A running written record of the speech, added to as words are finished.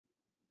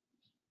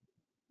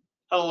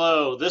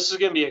Hello, this is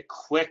going to be a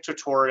quick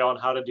tutorial on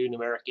how to do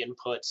numeric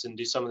inputs and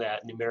do some of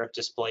that numeric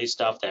display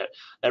stuff that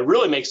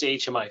really makes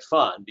HMI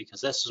fun,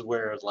 because this is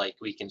where like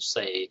we can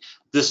say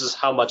this is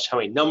how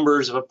many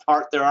numbers of a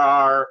part there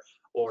are,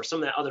 or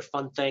some of the other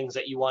fun things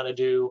that you want to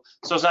do.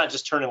 So it's not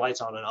just turning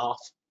lights on and off.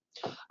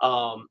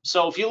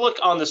 So if you look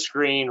on the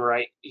screen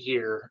right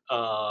here,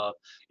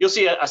 you'll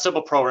see a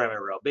simple program I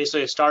wrote.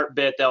 Basically a start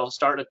bit that will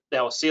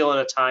seal in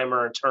a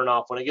timer and turn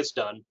off when it gets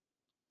done.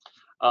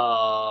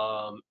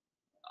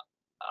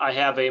 I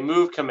have a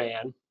move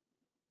command.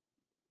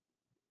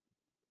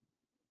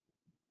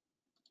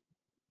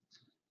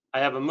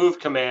 I have a move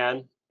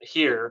command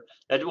here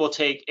that will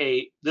take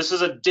this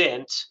is a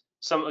dint,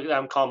 some of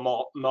them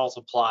call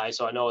multiply,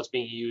 so I know it's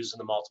being used in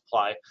the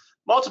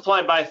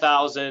multiplying by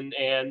 1,000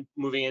 and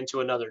moving into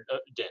another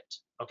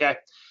dint, okay?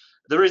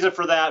 The reason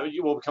for that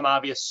will become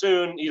obvious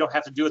soon. You don't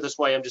have to do it this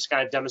way. I'm just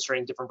kind of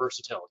demonstrating different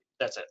versatility.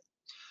 That's it.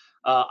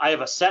 I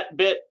have a set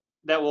bit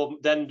that will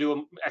then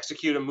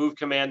execute a move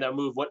command that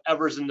will move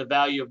whatever's in the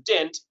value of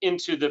dint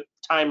into the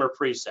timer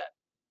preset.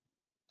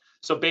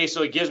 So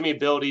basically it gives me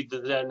ability to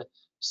then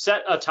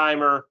set a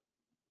timer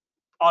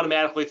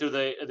automatically through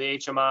the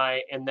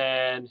HMI and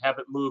then have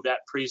it move that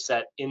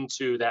preset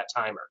into that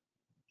timer.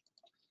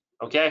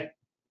 Okay.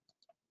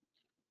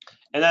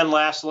 And then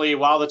lastly,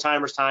 while the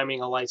timer's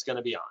timing, a light's going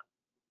to be on.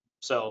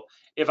 So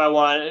if I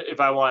want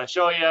to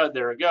show you,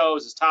 there it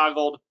goes. It's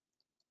toggled.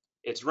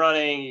 It's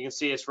running. You can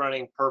see it's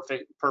running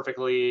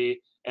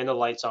perfectly, and the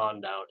light's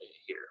on down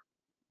here.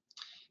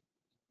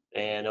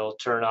 And it'll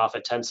turn off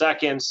at 10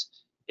 seconds.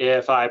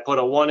 If I put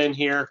a 1 in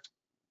here,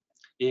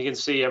 you can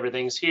see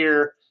everything's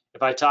here.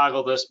 If I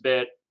toggle this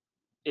bit,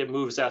 it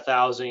moves that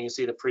 1,000. You can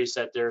see the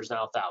preset there is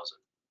now 1,000.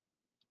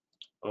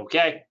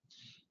 Okay,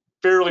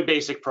 fairly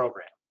basic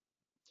program.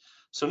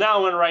 So now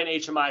I'm going to write an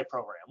HMI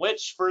program,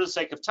 which for the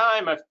sake of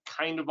time, I've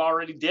kind of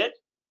already did.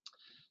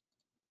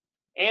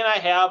 And I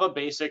have a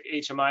basic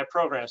HMI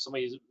program. So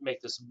let me make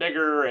this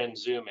bigger and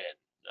zoom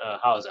in.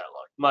 How does that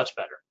look? Much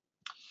better.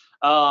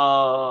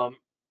 I'm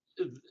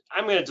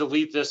going to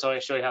delete this so I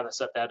can show you how to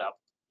set that up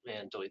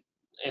and delete.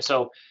 And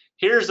so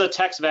here's the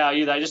text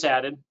value that I just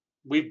added.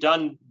 We've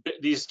done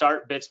these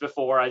start bits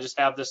before. I just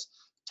have this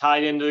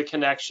tied into the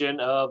connection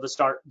of the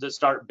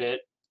start bit.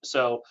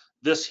 So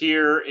this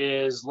here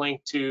is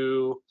linked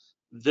to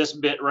this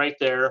bit right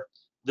there.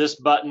 This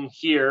button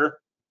here,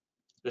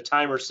 the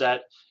timer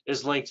set,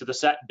 is linked to the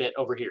set bit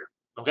over here.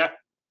 Okay.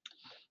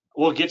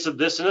 We'll get to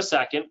this in a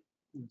second.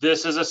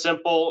 This is a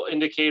simple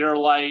indicator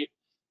light,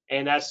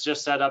 and that's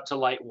just set up to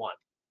light 1.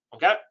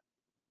 Okay.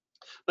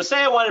 But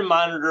say I want to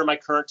monitor my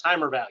current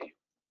timer value.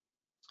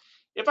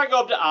 If I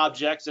go up to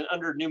objects and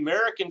under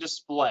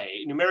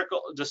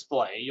numerical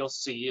display, you'll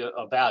see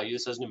a value that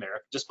says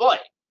numeric display.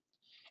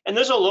 And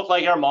this will look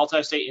like our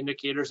multi-state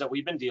indicators that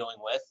we've been dealing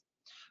with.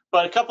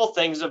 But a couple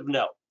things of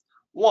note.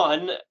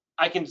 One,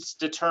 I can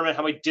determine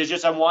how many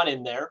digits I want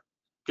in there,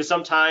 because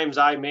sometimes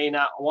I may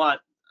not want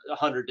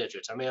 100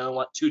 digits. I may only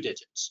want 2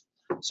 digits.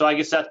 So I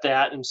can set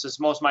that, and since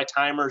most of my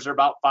timers are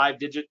about 5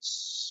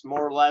 digits,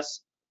 more or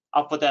less,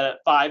 I'll put that at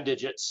 5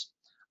 digits.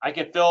 I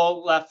can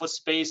fill left with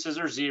spaces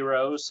or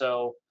zeros,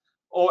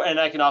 and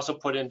I can also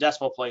put in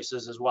decimal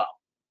places as well.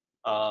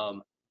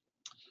 I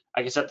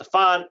can set the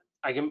font.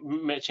 I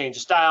can change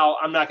the style.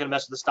 I'm not going to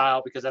mess with the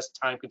style because that's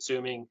time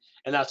consuming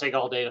and that'll take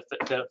all day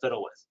to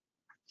fiddle with.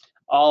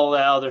 All the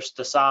others,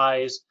 the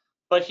size.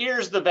 But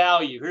here's the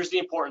value. Here's the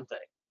important thing.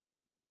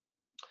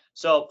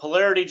 So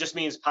polarity just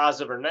means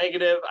positive or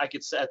negative. I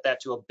could set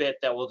that to a bit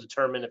that will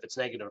determine if it's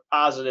negative or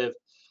positive.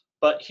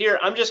 But here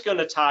I'm just going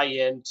to tie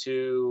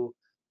into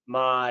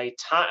my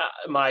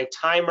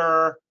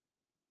timer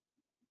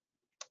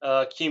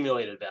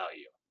accumulated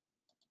value.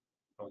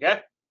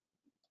 Okay.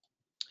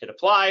 Hit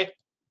apply.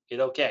 Hit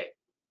OK.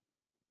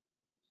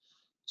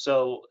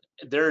 So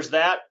there's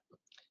that.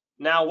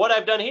 Now what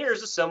I've done here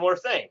is a similar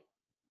thing.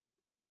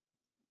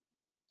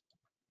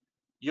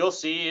 You'll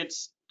see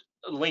it's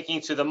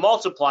linking to the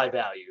multiply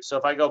value. So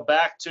if I go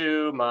back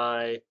to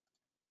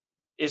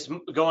it's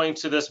going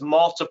to this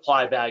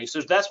multiply value.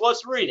 So that's what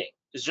it's reading.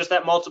 It's just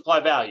that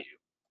multiply value.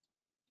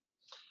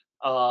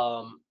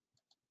 But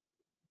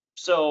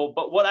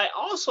what I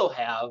also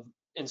have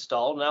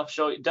installed, and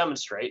I'll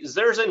demonstrate, is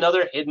there's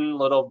another hidden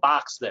little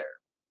box there.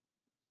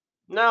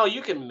 Now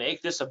you can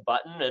make this a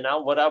button, and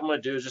now what I'm going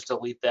to do is just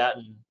delete that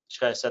and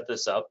try to set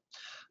this up.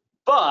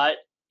 But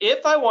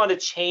if I want to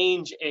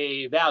change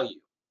a value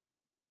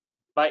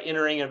by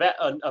entering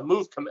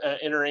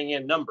entering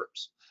in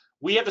numbers,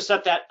 we have to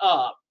set that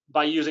up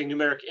by using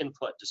numeric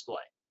input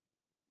display.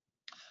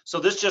 So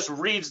this just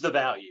reads the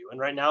value, and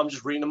right now I'm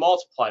just reading the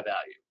multiply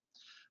value.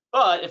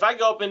 But if I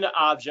go up into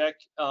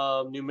object,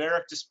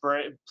 numeric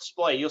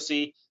display, you'll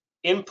see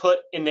input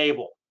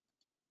enable.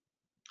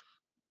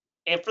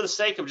 And for the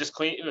sake of just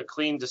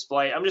clean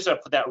display, I'm just going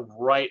to put that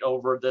right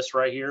over this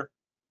right here.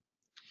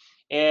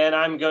 And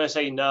I'm going to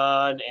say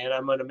none, and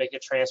I'm going to make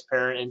it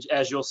transparent. And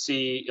as you'll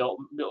see, it'll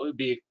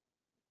be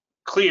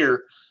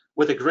clear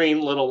with a green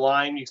little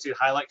line. You can see the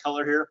highlight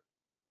color here,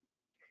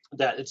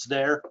 that it's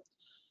there.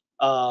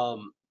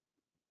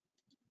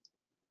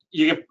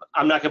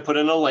 I'm not going to put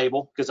in a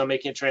label because I'm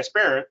making it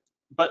transparent.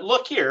 But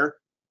look here,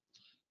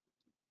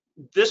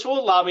 this will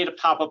allow me to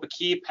pop up a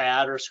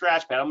keypad or a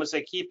scratch pad. I'm going to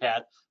say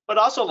keypad, but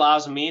also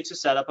allows me to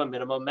set up a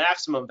minimum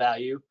maximum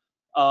value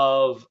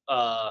of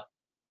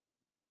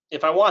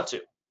if I want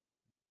to.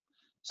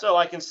 So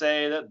I can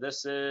say that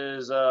this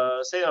is,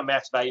 say my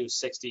max value is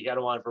 60. I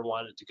don't ever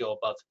want it to go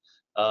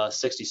above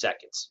 60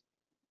 seconds.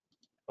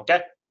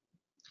 Okay?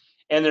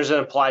 And there's an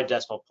implied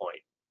decimal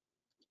point.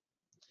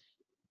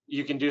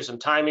 You can do some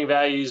timing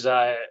values,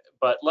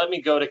 but let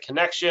me go to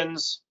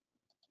connections.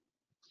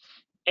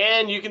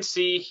 And you can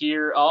see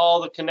here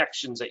all the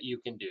connections that you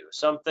can do.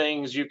 Some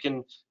things you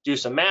can do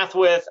some math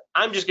with.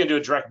 I'm just going to do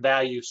a direct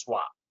value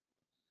swap.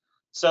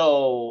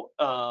 So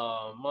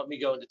let me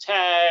go into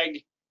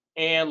tag,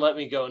 and let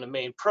me go into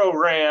main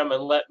program,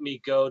 and let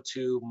me go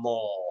to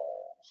mul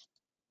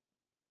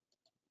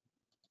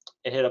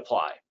and hit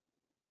apply.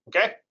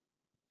 Okay?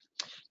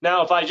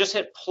 Now, if I just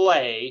hit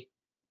play,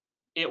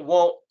 it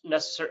won't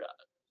necessarily,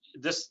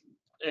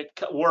 it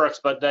works,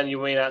 but then you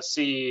may not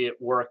see it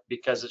work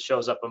because it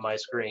shows up on my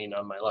screen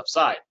on my left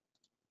side.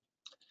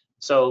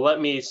 So let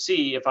me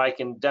see if I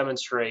can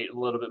demonstrate a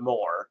little bit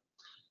more.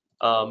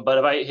 But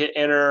if I hit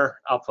enter,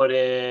 I'll put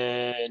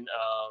in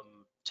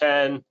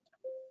 10,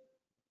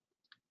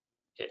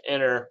 hit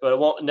enter, but it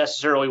won't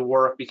necessarily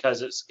work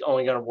because it's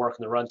only going to work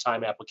in the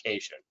runtime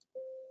application,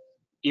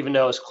 even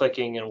though it's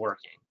clicking and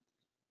working.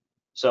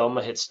 So I'm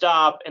going to hit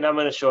stop, and I'm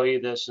going to show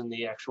you this in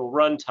the actual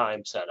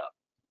runtime setup.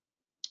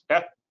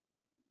 Okay.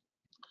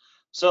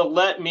 So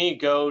let me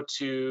go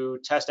to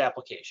test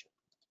application.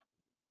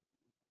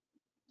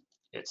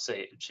 Hit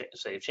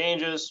save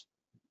changes.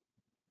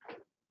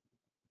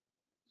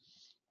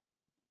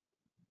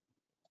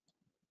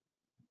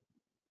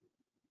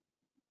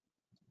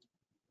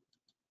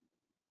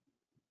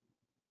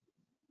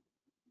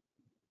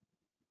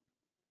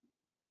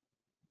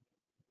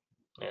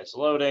 And it's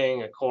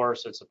loading. Of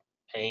course, it's a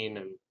pain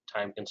and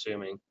time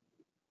consuming,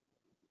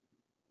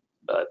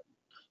 but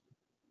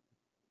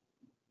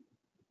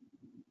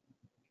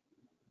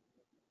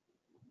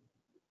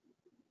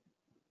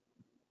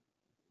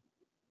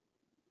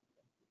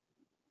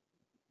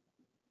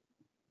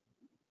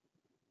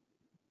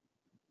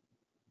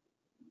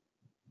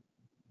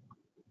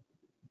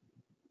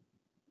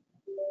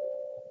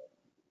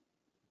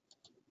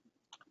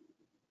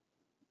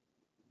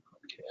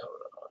okay, hold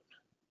on.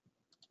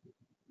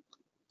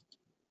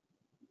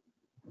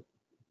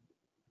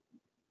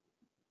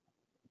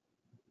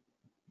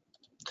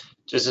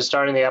 This is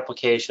starting the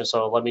application,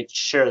 so let me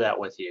share that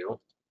with you.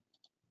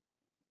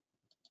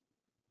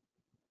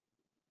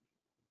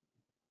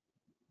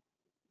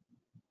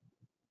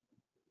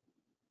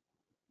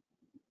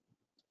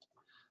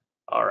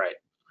 All right,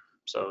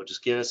 so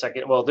just give it a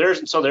second. Well,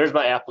 there's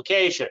my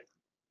application.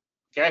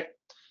 Okay,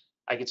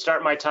 I can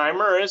start my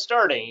timer, and it's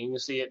starting. You can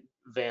see it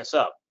advance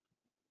up.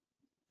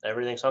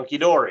 Everything's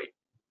hunky-dory.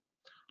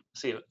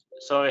 See,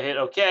 so I hit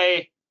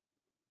OK.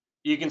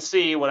 You can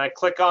see when I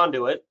click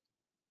onto it,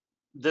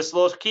 this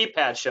little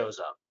keypad shows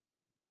up.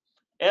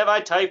 And if I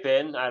type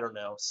in, I don't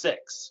know,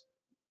 6,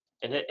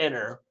 and hit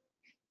enter,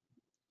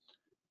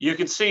 you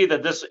can see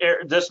that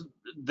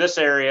this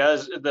area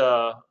is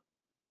the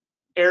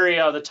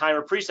area of the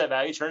timer preset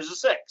value turns to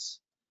 6.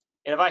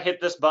 And if I hit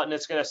this button,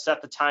 it's going to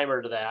set the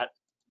timer to that.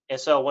 And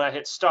so when I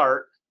hit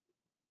start,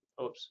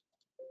 oops.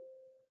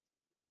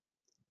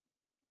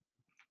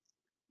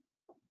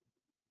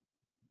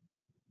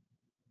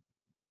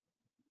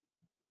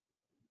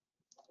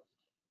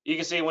 You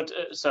can see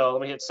so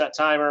let me hit set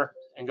timer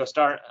and go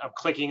start. I'm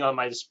clicking on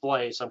my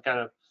display, so I'm kind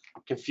of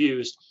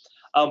confused.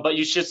 But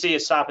you should see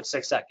it stop at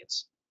 6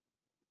 seconds.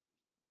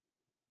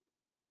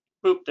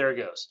 Boop, there it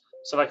goes.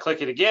 So if I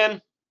click it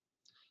again,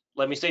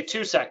 let me say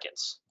 2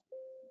 seconds.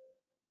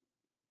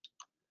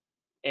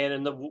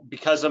 And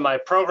because of my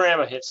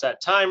program, I hit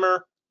set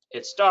timer,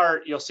 hit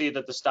start, you'll see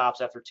that the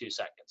stops after 2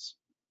 seconds.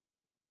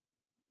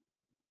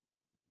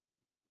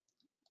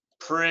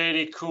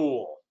 Pretty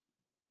cool.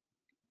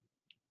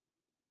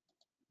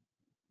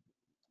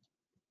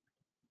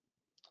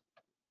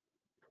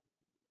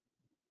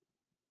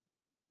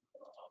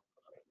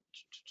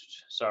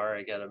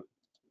 Sorry, I gotta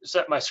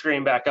set my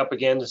screen back up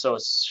again so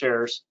it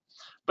shares.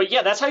 But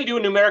yeah, that's how you do a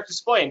numeric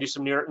display and do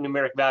some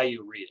numeric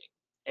value reading.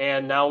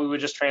 And now we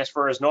would just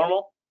transfer as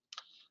normal.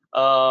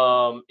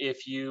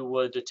 If you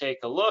would to take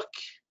a look,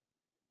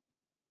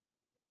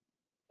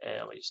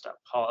 and let me stop,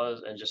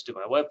 pause, and just do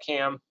my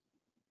webcam.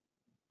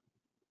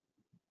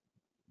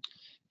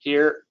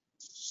 Here,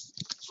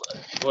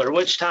 Blair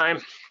Witch time.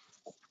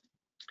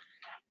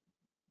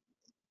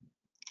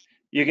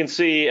 You can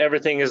see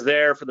everything is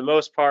there for the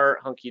most part,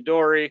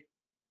 hunky-dory,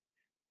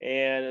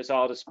 and it's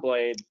all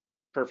displayed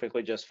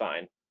perfectly just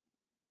fine.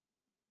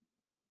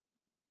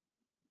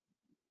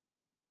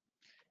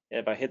 And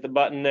if I hit the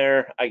button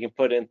there, I can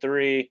put in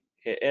 3,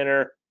 hit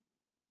enter,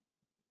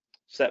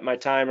 set my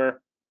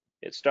timer,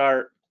 hit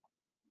start,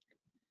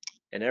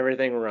 and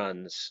everything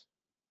runs.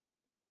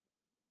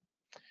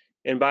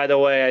 And by the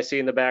way, I see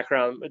in the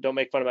background, don't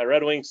make fun of my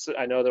Red Wings.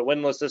 I know they're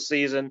winless this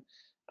season.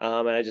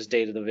 And I just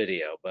dated the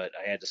video, but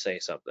I had to say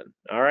something.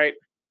 All right.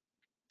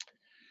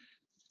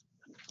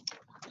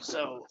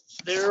 So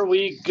there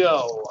we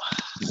go.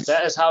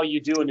 That is how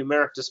you do a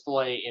numeric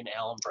display in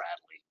Allen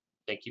Bradley.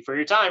 Thank you for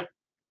your time.